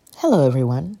Hello,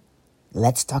 everyone.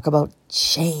 Let's talk about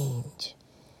change.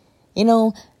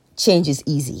 Change is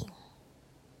easy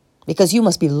because you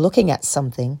must be looking at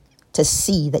something to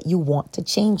see that you want to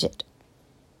change it.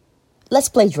 Let's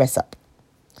play dress up.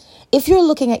 If you're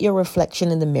looking at your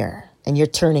reflection in the mirror and you're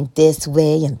turning this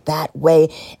way and that way,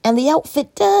 and the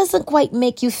outfit doesn't quite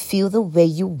make you feel the way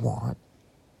you want,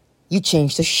 you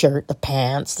change the shirt, the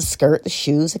pants, the skirt, the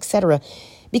shoes, etc.,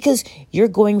 because you're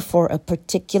going for a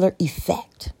particular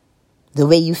effect. The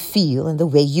way you feel and the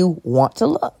way you want to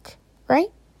look, right?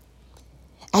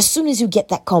 As soon as you get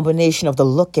that combination of the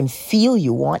look and feel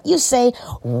you want, you say,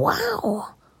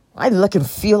 wow, I look and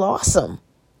feel awesome.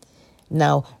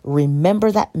 Now,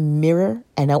 remember that mirror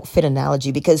and outfit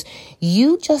analogy because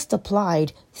you just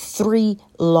applied 3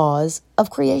 laws of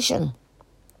creation.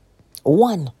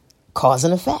 1, cause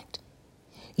and effect.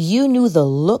 You knew the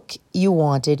look you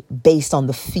wanted based on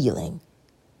the feeling.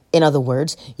 In other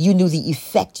words, you knew the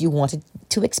effect you wanted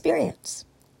to experience.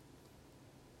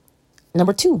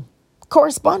 Number 2,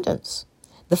 correspondence.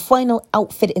 The final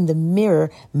outfit in the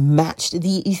mirror matched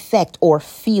the effect or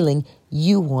feeling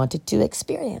you wanted to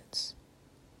experience.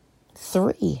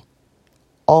 3,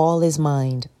 all is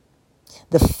mind.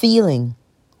 The feeling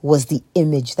was the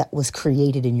image that was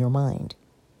created in your mind.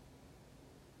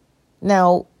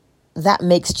 Now, that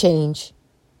makes change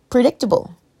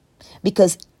predictable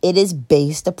because it is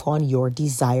based upon your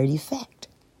desired effect.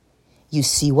 You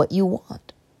see what you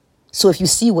want. So if you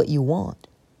see what you want,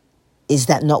 is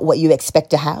that not what you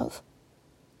expect to have?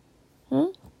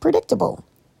 Predictable.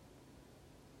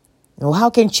 Well, how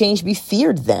can change be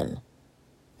feared then?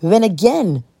 Then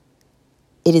again,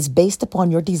 it is based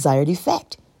upon your desired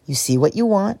effect. You see what you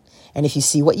want, and if you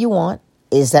see what you want,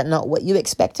 is that not what you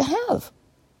expect to have?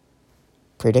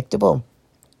 Predictable.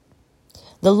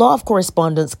 The law of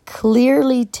correspondence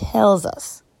clearly tells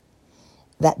us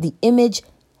that the image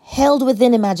held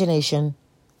within imagination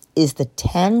is the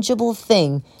tangible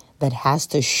thing that has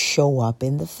to show up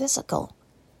in the physical.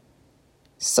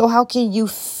 So how can you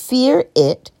fear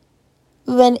it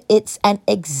when it's an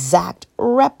exact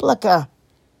replica?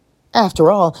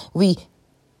 After all, we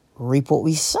reap what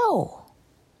we sow.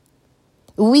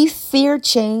 We fear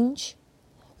change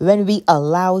when we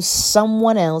allow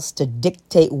someone else to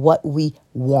dictate what we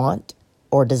want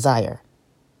or desire.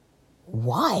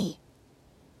 Why?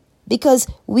 Because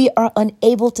we are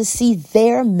unable to see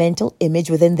their mental image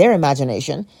within their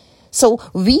imagination, so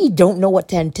we don't know what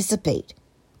to anticipate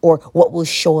or what will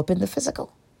show up in the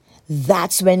physical.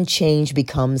 That's when change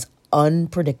becomes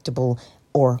unpredictable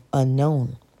or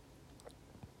unknown.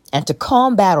 And to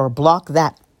combat or block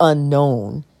that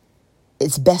unknown,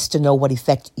 it's best to know what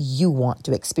effect you want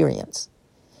to experience.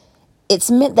 It's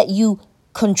meant that you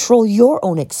control your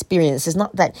own experiences,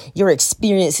 not that your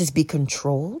experiences be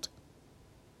controlled.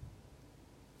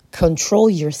 Control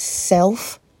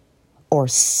yourself, or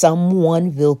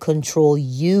someone will control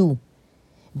you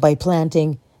by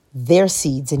planting their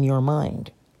seeds in your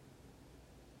mind.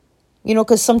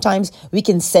 Because sometimes we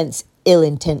can sense ill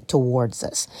intent towards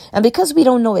us. And because we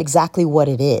don't know exactly what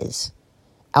it is,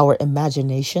 our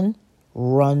imagination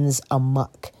runs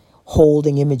amok,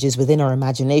 holding images within our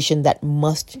imagination that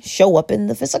must show up in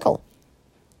the physical.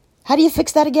 How do you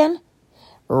fix that again?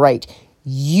 Right.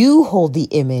 You hold the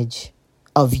image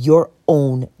of your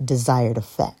own desired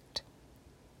effect.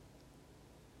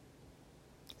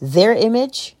 Their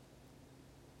image,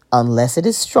 unless it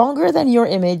is stronger than your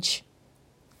image,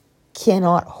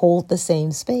 cannot hold the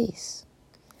same space.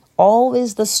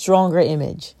 Always the stronger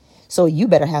image. So you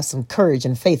better have some courage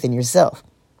and faith in yourself.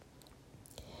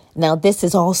 Now, this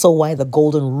is also why the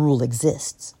golden rule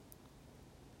exists.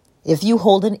 If you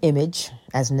hold an image,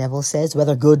 as Neville says,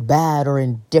 whether good, bad, or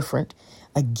indifferent,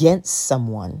 against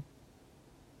someone,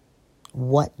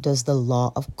 what does the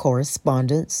law of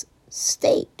correspondence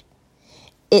state?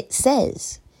 It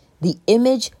says the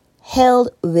image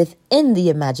held within the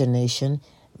imagination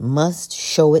must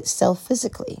show itself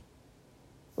physically.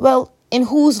 Well, in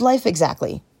whose life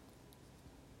exactly?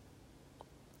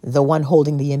 The one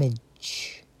holding the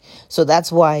image. So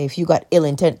that's why if you got ill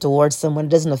intent towards someone, it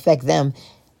doesn't affect them.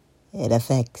 It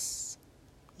affects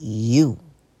you.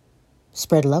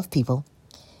 Spread love, people.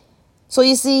 So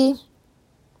you see,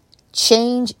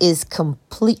 change is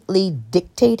completely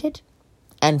dictated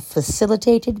and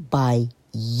facilitated by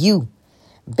you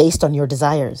based on your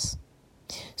desires.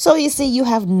 So you see, you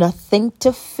have nothing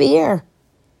to fear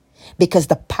because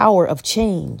the power of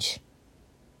change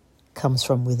comes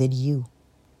from within you.